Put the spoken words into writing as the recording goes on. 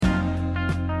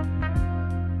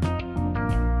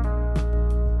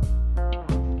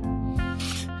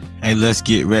Hey, let's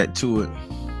get right to it.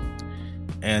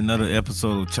 And another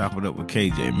episode of Chop It Up with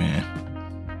KJ, man.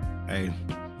 Hey,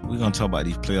 we're going to talk about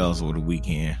these playoffs over the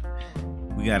weekend.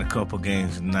 We got a couple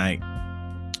games tonight.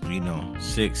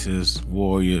 Sixers,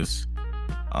 Warriors,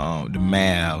 the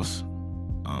Mavs,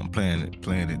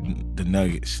 playing the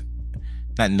Nuggets.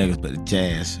 Not Nuggets, but the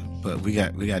Jazz. But we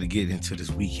got to get into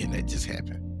this weekend that just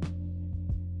happened.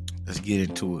 Let's get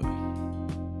into it.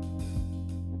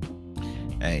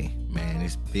 Hey, man,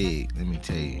 it's big. Let me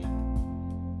tell you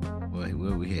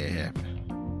what we had happen.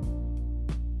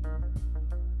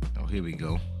 Oh, here we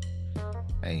go.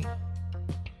 Hey,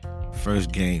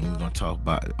 first game we're going to talk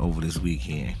about over this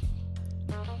weekend.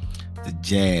 The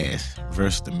Jazz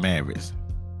versus the Mavericks.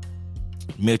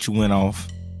 Mitchell went off.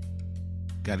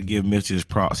 Got to give Mitchell his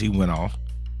props. He went off.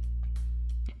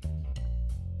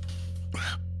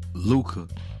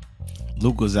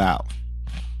 Luka's out.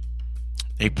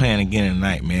 They playing again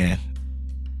tonight, man.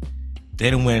 They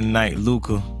didn't win tonight,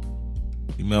 Luka.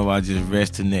 Remember, I just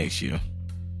rest to next year.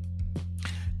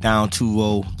 Down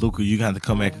 2-0, Luka, you got to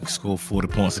come back and score 40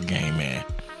 points a game, man.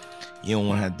 You don't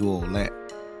want to have to do all that.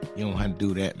 You don't have to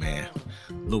do that, man.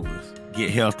 Luka, get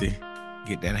healthy.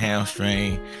 Get that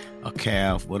hamstring, a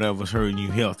calf, whatever's hurting you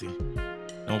healthy.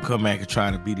 Don't come back and try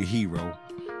to be the hero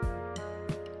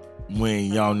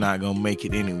when y'all not gonna make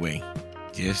it anyway.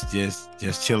 Just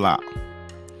chill out.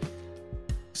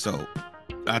 So,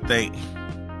 I think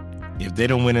if they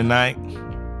don't win tonight,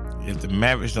 if the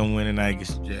Mavericks don't win tonight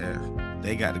against the Jazz,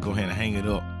 they got to go ahead and hang it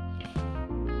up.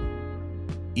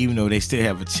 Even though they still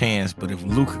have a chance, but if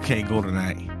Luka can't go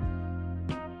tonight,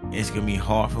 it's going to be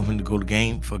hard for him to go to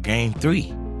game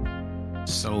 3.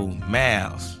 So,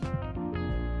 Mavs,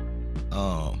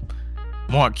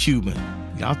 Mark Cuban,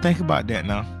 y'all think about that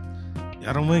now.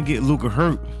 Y'all don't want to get Luka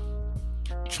hurt,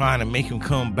 trying to make him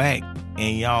come back,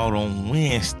 and y'all don't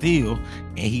win still,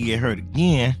 and he get hurt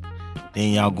again,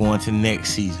 then y'all go into next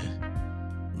season.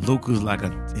 Luka's like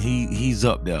he's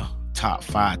up there, top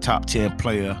 5, top 10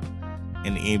 player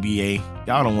in the NBA.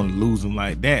 Y'all don't want to lose him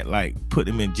like that, like put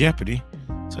him in jeopardy.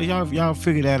 So y'all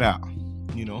figure that out.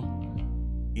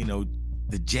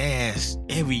 The Jazz,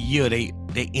 every year they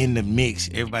in the mix.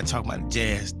 Everybody talking about the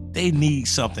Jazz. They need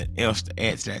something else to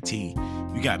add to that team.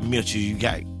 You got Mitchell, you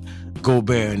got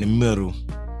Gobert in the middle.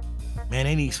 Man,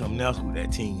 they need something else with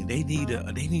that team. They need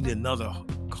another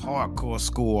hardcore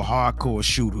scorer, hardcore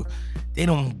shooter. They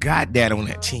don't got that on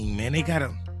that team, man. They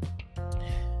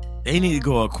need to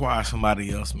go acquire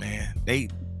somebody else, man.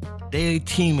 Their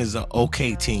team is an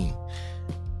okay team.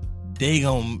 They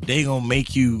gonna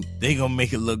make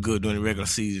it look good during the regular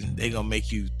season. They gonna make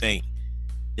you think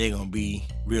they're gonna be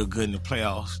real good in the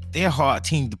playoffs. They're a hard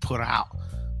team to put out,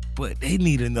 but they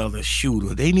need another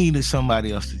shooter. They needed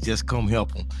somebody else to just come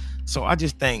help them. So I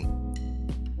just think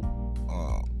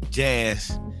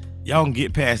Jazz, y'all can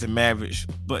get past the Mavericks,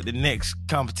 but the next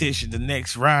competition, the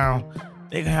next round,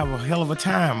 they gonna have a hell of a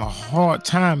hard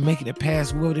time making it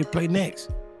past where they play next.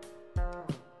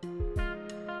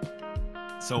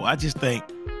 So I just think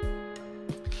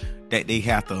that they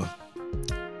gotta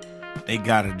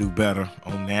do better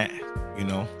on that,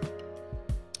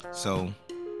 So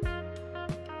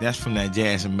that's from that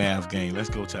Jazz and Mavs game. Let's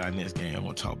go to our next game I'm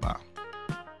gonna talk about.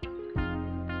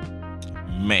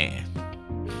 Man,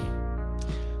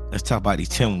 let's talk about these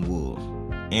Timberwolves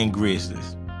and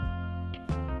Grizzlies.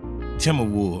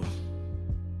 Timberwolves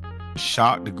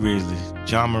shocked the Grizzlies.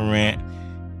 John Morant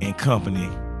and company.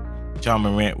 John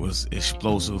Morant was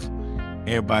explosive.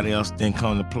 Everybody else didn't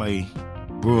come to play.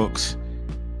 Brooks,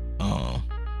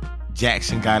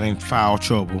 Jackson got in foul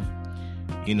trouble.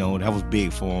 That was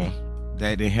big for him.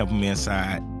 That didn't help him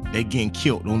inside. They getting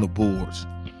killed on the boards.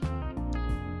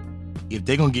 If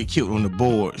they're going to get killed on the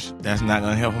boards, that's not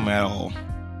going to help them at all.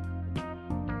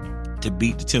 To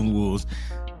beat the Timberwolves,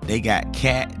 they got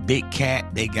Big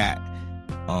Cat, they got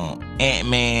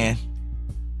Ant-Man,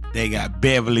 they got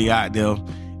Beverly out there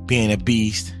being a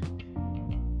beast.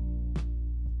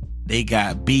 They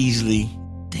got Beasley.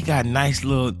 They got a nice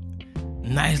little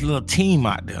team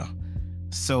out there.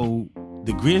 So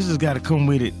the Grizzlies got to come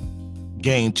with it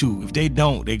game 2. If they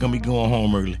don't, they're going to be going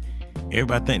home early.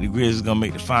 Everybody think the Grizzlies going to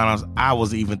make the finals. I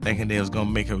was even thinking they was going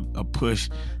to make a push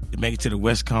to make it to the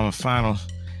West Conference Finals.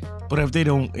 But if they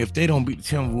don't beat the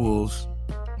Timberwolves,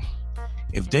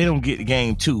 if they don't get to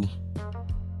game 2,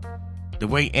 the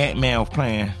way Ant-Man was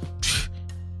playing,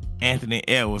 Anthony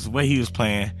Edwards, the way he was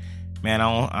playing, man,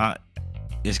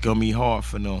 it's going to be hard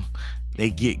for them. They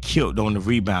get killed on the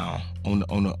rebound, on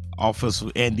the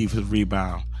offensive and defensive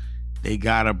rebound. They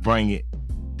got to bring it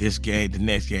this game, the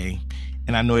next game.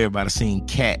 And I know everybody seen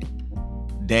Cat,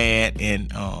 Dad,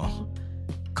 and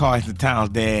Karl Anthony Towns'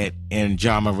 dad and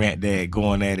John Morant dad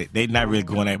going at it. They not really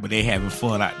going at it, but they having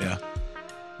fun out there.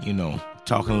 You know,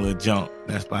 talking a little junk.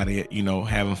 That's about it. You know,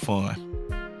 having fun.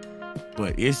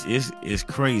 But it's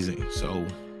crazy. So,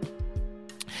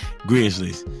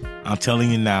 Grizzlies, I'm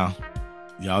telling you now,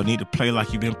 y'all need to play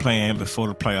like you've been playing before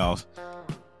the playoffs.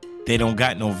 They don't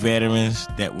got no veterans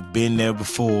that have been there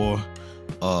before.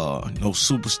 No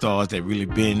superstars that really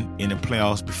been in the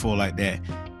playoffs before like that.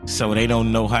 So they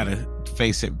don't know how to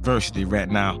face adversity right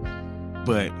now.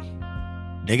 But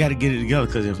they got to get it together,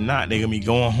 because if not, they're going to be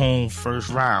going home first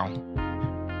round.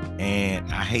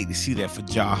 And I hate to see that for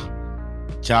Ja.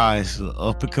 Ja is an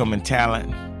up-and-coming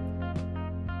talent.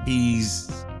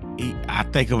 I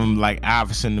think of him like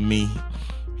Iverson to me.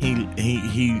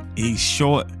 He's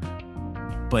short,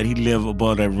 but he live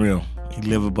above that rim. He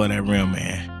live above that rim,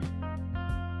 man.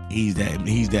 He's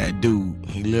that dude.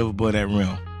 He live above that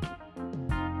rim.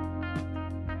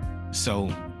 So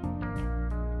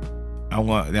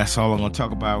that's all I'm gonna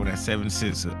talk about with that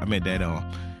 7-6. I meant that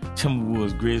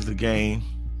Timberwolves Grizzly game.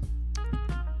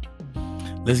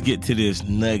 Let's get to this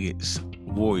Nuggets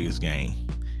Warriors game.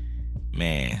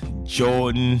 Man,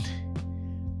 Jordan,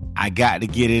 I got to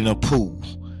get in a pool.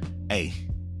 Hey,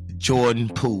 Jordan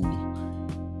Poole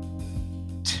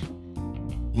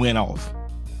went off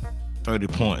 30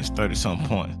 points, 30-something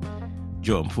points.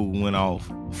 Jordan Poole went off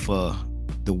for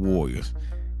the Warriors.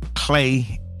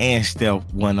 Clay and Steph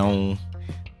went on.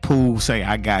 Poole say,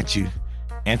 I got you.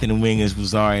 Anthony Wiggins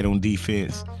was all right on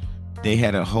defense. They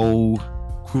had a whole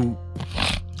group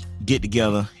get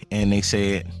together, and they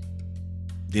said,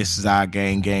 this is our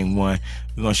game one.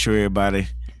 We're going to show everybody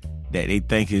that they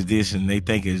think is this and they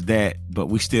think is that, but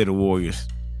we still the Warriors.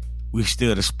 We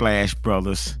still the Splash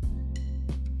Brothers.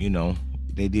 You know,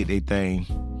 they did their thing.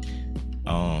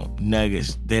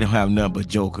 Nuggets, they don't have nothing but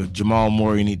Joker. Jamal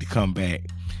Murray need to come back.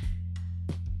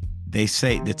 They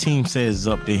say, the team says it's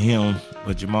up to him,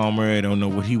 but Jamal Murray don't know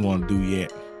what he want to do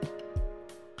yet.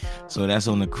 So that's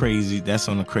on the crazy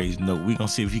note. We're going to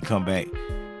see if he come back.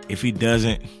 If he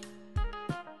doesn't,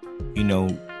 you know,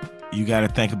 you got to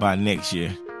think about next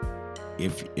year.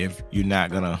 If you're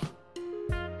not gonna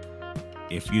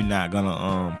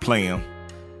play him,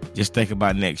 just think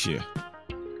about next year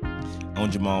on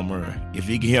Jamal Murray. If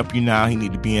he can help you now, he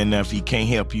need to be in there. If he can't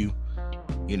help you,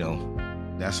 you know,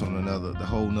 that's on the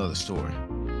whole nother story.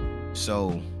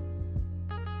 So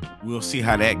we'll see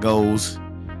how that goes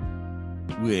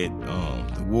with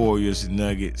the Warriors and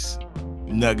Nuggets.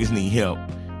 Nuggets need help.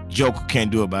 Joker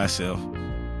can't do it by himself.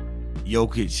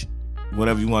 Jokic,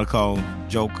 whatever you want to call him,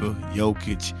 Joker,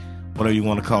 Jokic, whatever you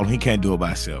want to call him, he can't do it by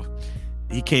himself.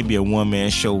 He can't be a one-man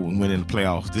show and win in the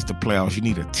playoffs. This the playoffs. You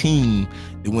need a team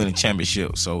to win a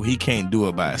championship. So he can't do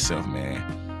it by himself,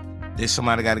 man. There's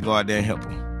somebody got to go out there and help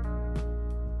him.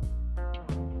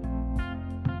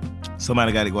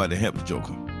 Somebody got to go out there and help the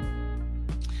Joker.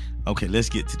 Okay, let's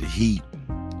get to the Heat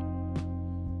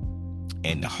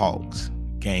and the Hawks.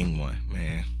 Game one,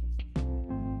 man.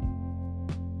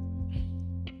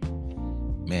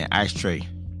 Man, Ice Tray.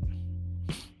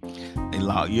 They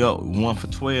lock you up. 1 for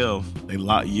 12. They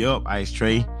lock you up, Ice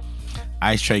Tray.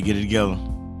 Ice Tray, get it together.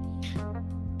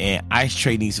 And Ice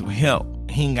Tray needs some help.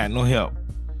 He ain't got no help.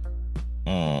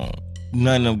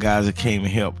 None of them guys that came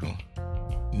and helped him.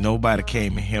 Nobody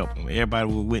came and helped him.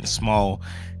 Everybody went small.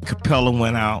 Capella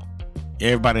went out.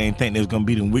 Everybody didn't think they was going to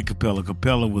beat him with Capella.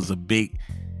 Capella was a big...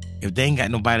 If they ain't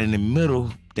got nobody in the middle,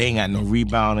 they ain't got no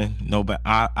rebounding. Nobody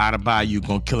out of by you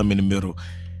going to kill him in the middle.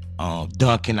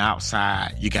 Duncan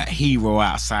outside. You got Hero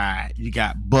outside. You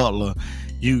got Butler.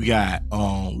 You got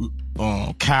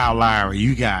Kyle Lowry.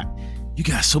 You got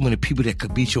so many people that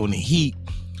could beat you on the Heat.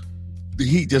 The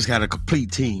Heat just got a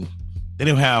complete team. They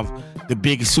don't have the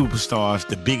biggest superstars,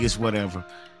 the biggest whatever.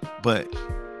 But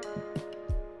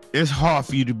it's hard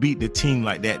for you to beat the team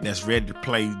like that that's ready to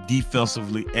play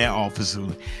defensively and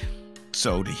offensively.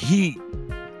 So the Heat,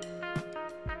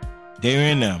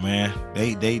 they're in there, man.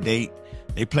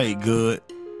 They played good.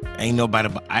 Ain't nobody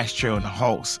but Ice Tray on the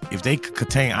Hawks. If they could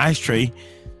contain Ice Tray,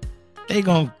 they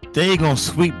gonna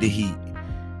sweep the Heat.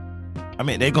 I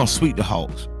mean, they gonna sweep the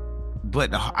Hawks.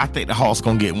 But I think the Hawks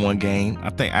gonna get one game. I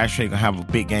think Ice Tray gonna have a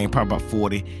big game, probably about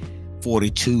 40,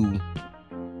 42,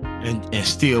 and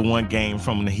still one game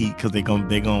from the Heat because they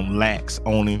gonna lax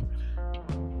on him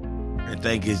and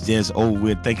think it's just over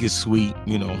with. Think it's sweet,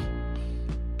 you know.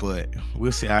 But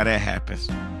we'll see how that happens.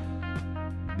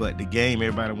 But the game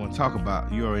everybody want to talk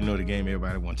about, you already know the game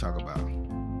everybody want to talk about.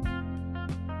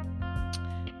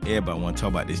 Everybody want to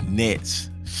talk about this Nets,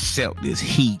 this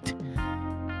Heat,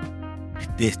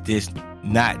 this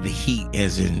not the heat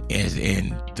as in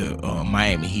the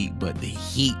Miami Heat, but the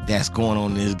heat that's going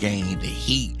on in this game, the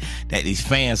heat that these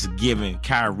fans are giving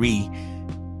Kyrie,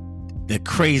 the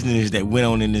craziness that went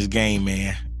on in this game,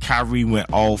 man. Kyrie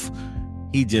went off.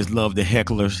 He just loved the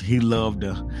hecklers. He loved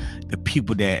the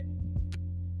people that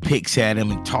picks at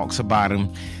him and talks about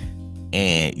him.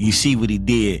 And you see what he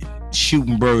did,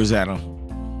 shooting birds at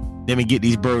him. Let me get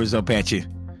these birds up at you.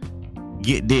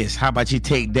 Get this. How about you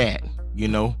take that? You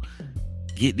know,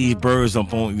 get these birds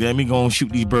up on. Let me go and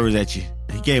shoot these birds at you.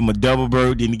 He gave him a double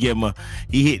bird. Then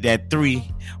he hit that three,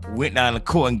 went down the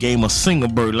court and gave him a single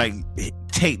bird. Like,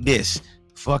 take this.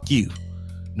 Fuck you.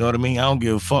 You know what I mean? I don't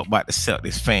give a fuck about the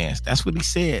Celtics fans. That's what he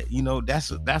said. You know, that's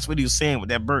what he was saying with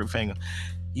that bird finger.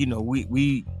 You know,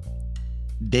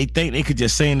 they think they could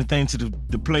just say anything to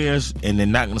the players and they're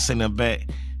not gonna say nothing back.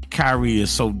 Kyrie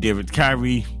is so different.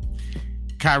 Kyrie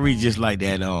just like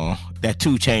that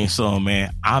 2 Chainz song,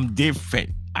 man. I'm different.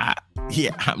 I'm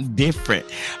different.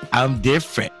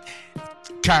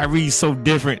 Kyrie's so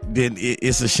different that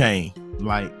it's a shame.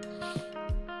 Like,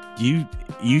 you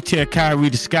tell Kyrie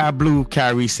the sky blue,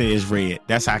 Kyrie says red.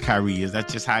 That's how Kyrie is.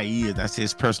 That's just how he is. That's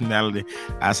his personality.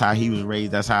 That's how he was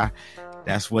raised.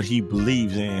 That's what he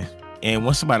believes in. And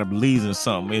when somebody believes in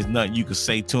something, there's nothing you can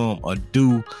say to them or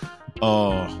do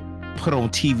or put on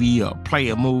TV or play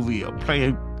a movie or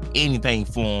play anything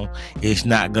for them. It's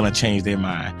not going to change their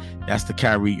mind. That's the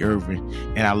Kyrie Irving.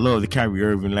 And I love the Kyrie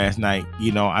Irving last night.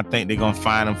 You know, I think they're going to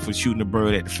fine him for shooting the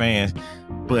bird at the fans.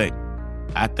 But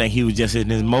I think he was just in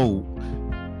his mode.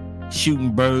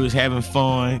 Shooting birds, having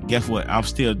fun. Guess what? I'm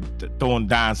still throwing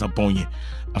dimes up on you.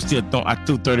 I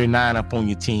threw 39 up on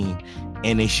your team.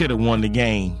 And they should have won the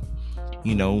game.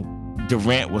 You know,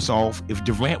 Durant was off. If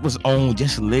Durant was on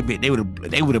just a little bit, they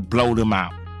would have blown him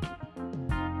out.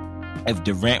 If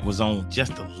Durant was on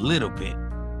just a little bit,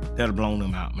 they'd have blown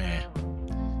him out, man.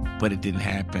 But it didn't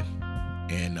happen.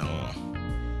 And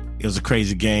it was a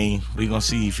crazy game. We're gonna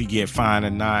see if he get fined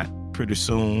or not pretty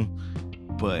soon.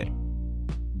 But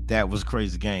that was a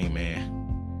crazy game, man.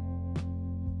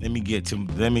 Let me get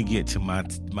to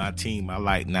my team I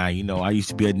like now. You know, I used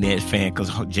to be a Nets fan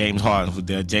because James Harden was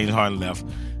there. James Harden left,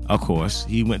 of course.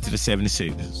 He went to the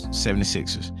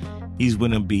 76ers. He's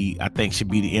going to be, I think, should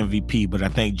be the MVP, but I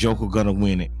think Joker going to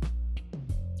win it.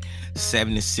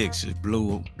 76ers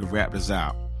blew the Raptors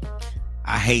out.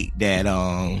 I hate that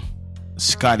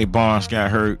Scotty Barnes got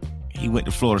hurt. He went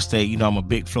to Florida State. You know, I'm a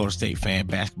big Florida State fan.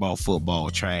 Basketball, football,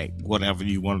 track, whatever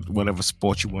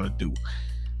sport you want to do.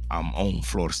 I'm on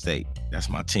Florida State. That's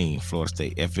my team, Florida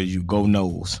State. FSU, go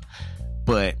Noles.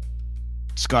 But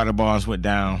Scotty Barnes went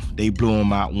down. They blew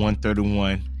him out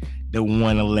 131 to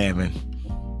 111.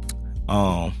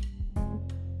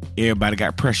 Everybody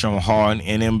got pressure on Harden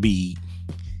and Embiid.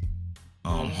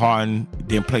 Harden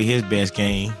didn't play his best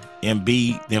game.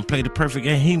 Embiid didn't play the perfect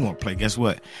game he want to play. Guess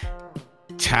what?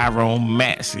 Tyrone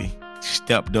Maxey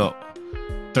stepped up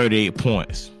 38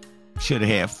 points. Should have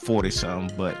had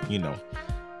 40-something, but, you know,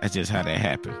 that's just how that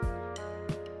happened.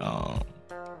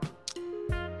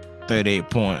 38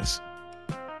 points.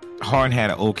 Harden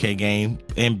had an okay game.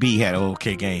 Embiid had an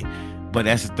okay game. But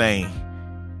that's the thing.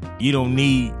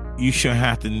 You shouldn't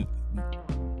have to,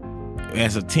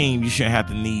 as a team, you shouldn't have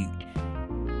to need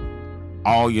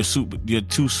all your two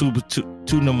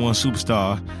number one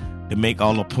superstars to make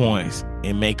all the points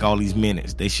and make all these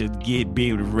minutes. They should be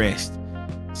able to rest.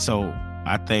 So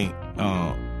I think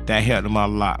that helped them out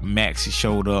a lot. Maxey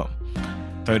showed up,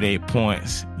 38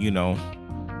 points. You know,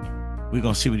 we're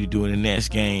gonna see what he do in the next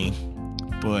game,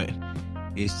 but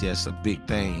it's just a big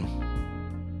thing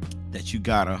that you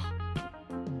gotta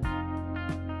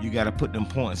put them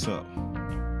points up.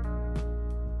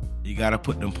 You gotta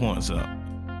put them points up.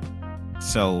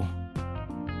 So,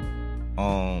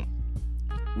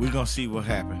 we're gonna see what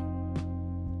happens.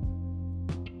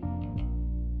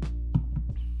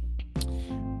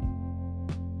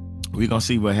 We're going to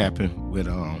see what happened with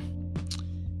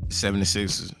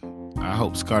 76ers. I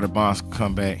hope Scotty Barnes can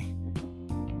come back.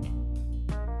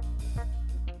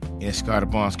 If Scotty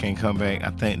Barnes can't come back,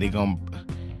 I think they're gonna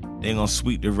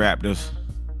sweep the Raptors.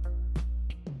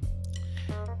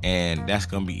 And that's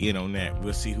going to be it on that.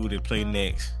 We'll see who they play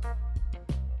next.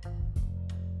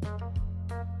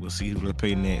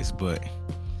 But,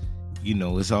 you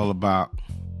know, it's all about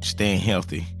staying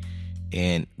healthy.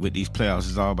 And with these playoffs,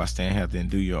 it's all about staying healthy and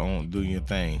doing your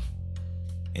thing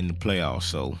in the playoffs.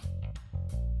 So,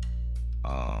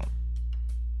 I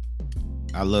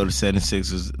love the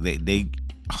 76ers. They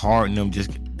harden them.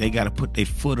 They got to put their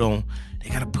foot on. They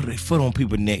got to put their foot on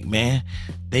people's neck, man.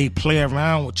 They play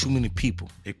around with too many people.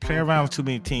 They play around with too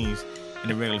many teams in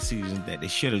the regular season that they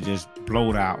should have just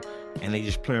blowed out and they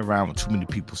just play around with too many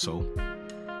people. So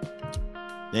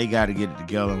they got to get it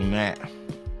together on that.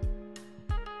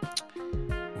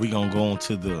 We gonna go on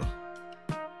to the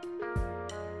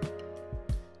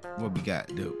what we got.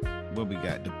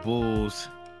 The Bulls.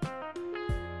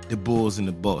 The Bulls and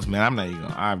the Bucks, man. I'm not even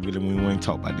gonna. I really we ain't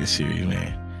talk about this series,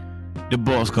 man. The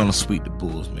Bucks gonna sweep the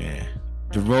Bulls, man.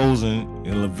 DeRozan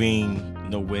and Levine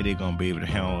know where they're gonna be able to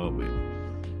handle up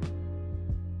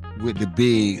with the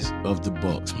bigs of the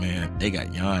Bucks, man. They got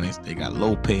Giannis, they got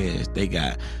Lopez, they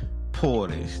got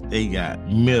Portis, they got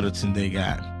Middleton, they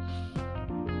got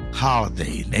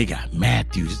Holiday, they got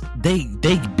Matthews. They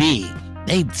big.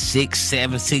 They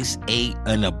 6'7", 6'8",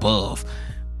 and above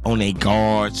on their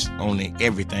guards, on their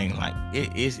everything. Like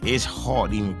it's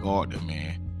hard to even guard them,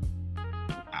 man.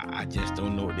 I just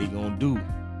don't know what they're gonna do,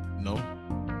 you know.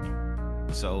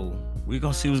 So we're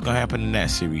gonna see what's gonna happen in that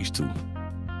series too.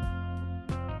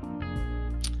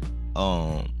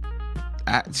 I'm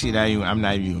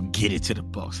not even gonna get it to the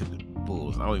Bucks and the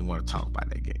Bulls. I don't even want to talk about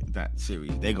that game, that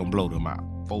series. They're gonna blow them out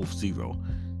 4-0.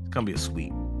 It's gonna be a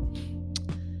sweep.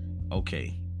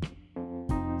 Okay.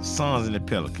 The Suns and the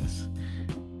Pelicans.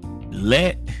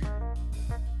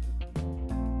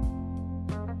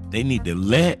 They need to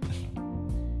let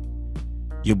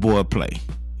your boy play.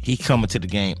 He coming to the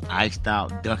game iced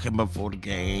out, dunking before the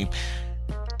game,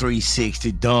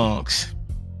 360 dunks.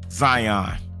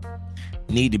 Zion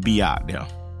need to be out there.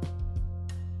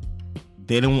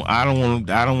 I don't want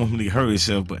him to hurt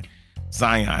himself, but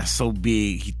Zion's so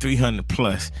big. He 300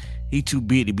 plus. He too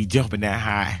big to be jumping that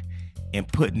high and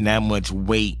putting that much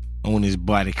weight on his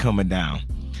body coming down.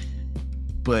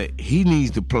 But he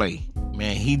needs to play,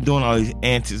 man. He doing all these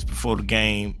antics before the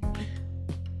game.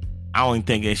 I don't even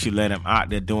think they should let him out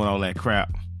there doing all that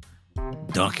crap.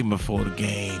 Dunking before the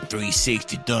game,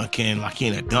 360 dunking like he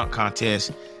in a dunk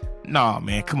contest. Nah,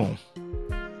 man, come on.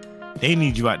 They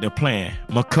need you out there playing.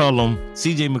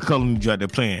 CJ McCollum needs you out there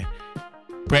playing.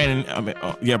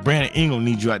 Brandon Ingram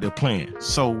needs you out there playing.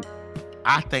 So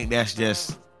I think that's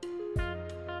just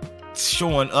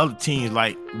showing other teams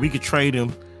like we could trade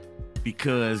him,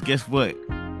 because guess what?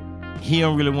 He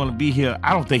don't really want to be here.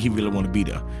 I don't think he really want to be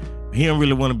there. He don't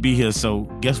really want to be here. So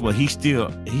guess what? He's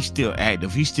still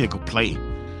active. He still could play.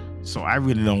 So I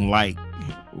really don't like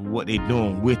what they're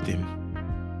doing with him.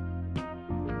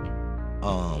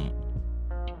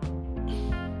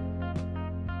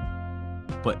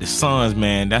 But the Suns,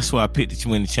 man, that's who I picked to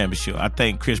win the championship. I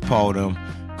think Chris Paul,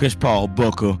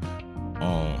 Booker,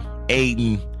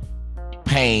 Aiden,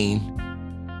 Payne,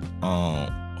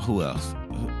 who else?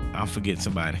 I'll forget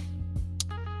somebody.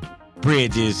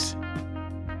 Bridges,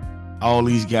 all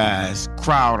these guys,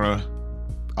 Crowder,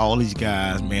 all these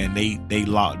guys, man, they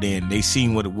locked in. They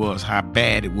seen what it was, how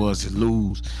bad it was to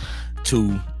lose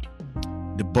to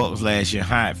the Bucks last year,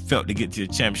 how it felt to get to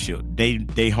the championship.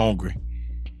 They hungry.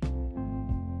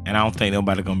 And I don't think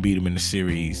nobody gonna beat them in the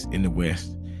series in the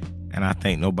West. And I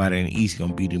think nobody in the East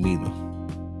gonna beat them either.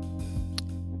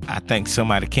 I think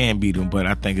somebody can beat them, but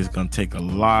I think it's gonna take a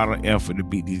lot of effort to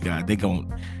beat these guys. They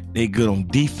good on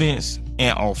defense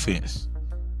and offense.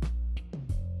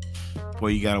 Boy,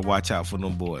 you gotta watch out for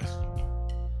them boys.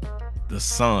 The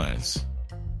Suns,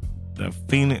 the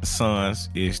Phoenix Suns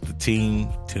is the team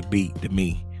to beat to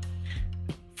me.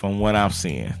 From what I'm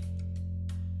seeing.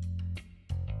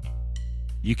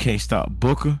 You can't stop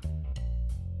Booker.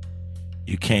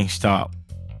 You can't stop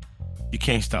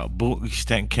Booker.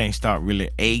 You can't stop really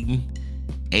Aiden.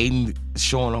 Aiden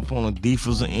showing up on the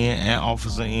defensive end and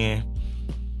offensive end.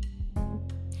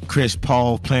 Chris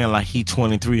Paul playing like he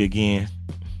 23 again.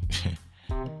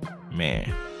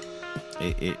 Man,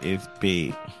 it's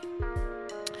big.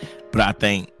 But I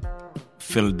think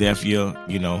Philadelphia,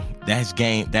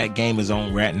 that game is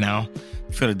on right now.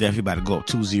 Philadelphia about to go up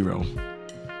 2-0.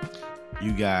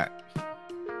 You got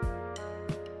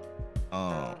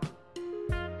who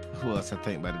else I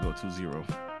think about to go 2-0?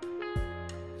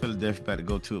 Philadelphia about to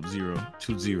go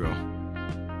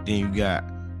 2-0. Then you got,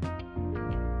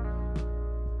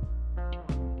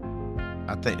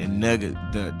 I think the Nuggets,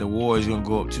 the Warriors gonna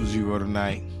go up 2-0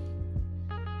 tonight.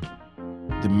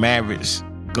 The Mavericks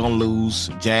gonna lose.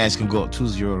 Jazz can go up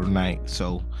 2-0 tonight.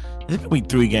 So there's gonna be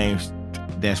 3 games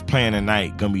that's playing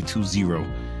tonight gonna be 2-0.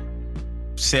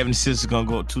 76ers gonna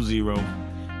go up 2-0.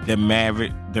 The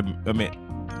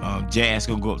Jazz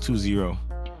gonna go up 2-0,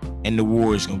 and the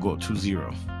Warriors gonna go up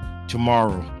 2-0.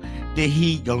 Tomorrow, the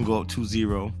Heat gonna go up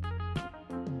 2-0.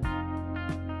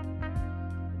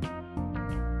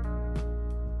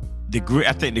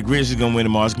 I think the Grizzlies gonna win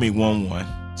tomorrow. It's gonna be 1-1.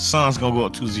 Suns gonna go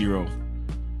up 2-0.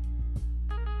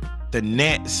 The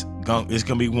Nets it's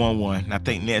gonna be 1-1. I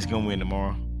think Nets gonna win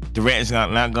tomorrow. Durant's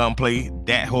not gonna play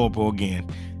that horrible again.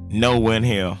 Nowhere in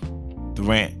hell.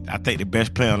 Durant, I think the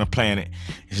best player on the planet,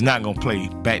 is not gonna play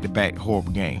back-to-back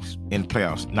horrible games in the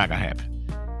playoffs. Not gonna happen.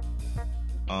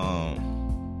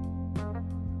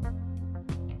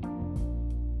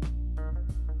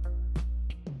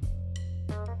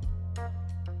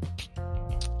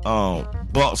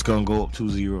 Bucks gonna go up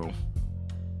 2-0.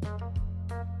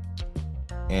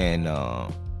 And I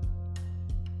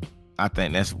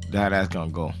think that's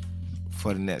gonna go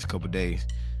for the next couple of days.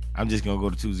 I'm just gonna go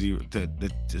to 2-0 to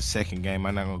the second game.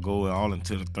 I'm not gonna go all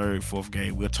into the third, fourth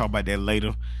game. We'll talk about that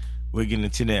later. We'll get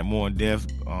into that more in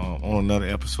depth on another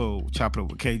episode. Chop it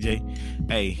up with KJ.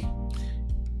 Hey,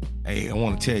 I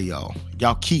want to tell y'all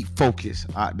keep focused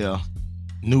out there.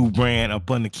 New brand up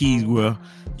on the Keys World.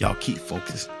 Y'all keep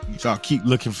focused. Y'all keep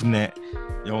looking for that.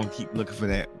 Y'all keep looking for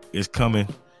that. It's coming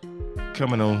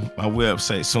on my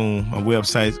website soon. My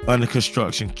website's under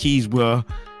construction.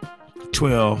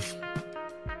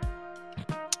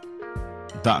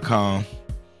 keyswell12.com.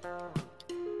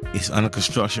 It's under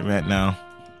construction right now.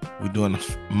 We're doing a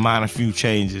minor few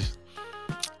changes.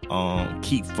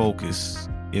 Keep focused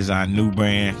is our new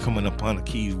brand coming up on the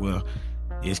Keys Well.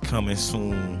 It's coming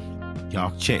soon.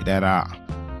 Y'all check that out.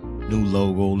 New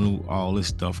logo, new all this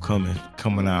stuff coming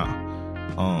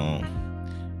out.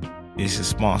 This is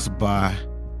sponsored by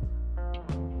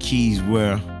Keys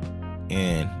Wear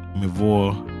and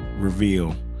Mavor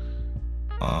Reveal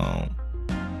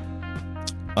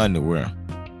underwear,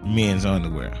 men's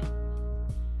underwear.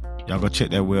 Y'all go check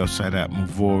that website out,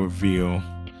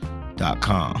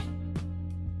 mavorreveal.com.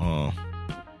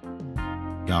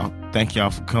 Y'all, thank y'all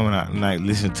for coming out tonight.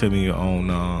 Listen to me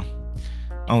on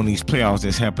these playoffs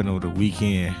that's happening over the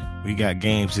weekend. We got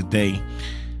games today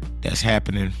that's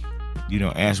happening,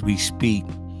 as we speak.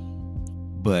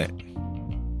 But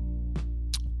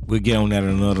we'll get on that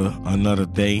another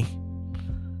day.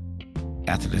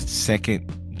 After the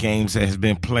second games that has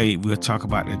been played, we'll talk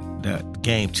about the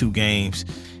game, 2 games,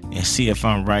 and see if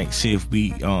I'm right. See if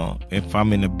if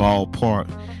I'm in the ballpark.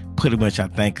 Pretty much, I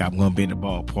think I'm gonna be in the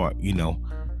ballpark.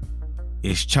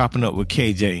 It's Chopping Up with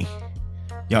KJ.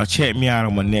 Y'all check me out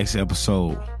on my next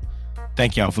episode.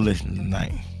 Thank y'all for listening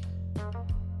tonight.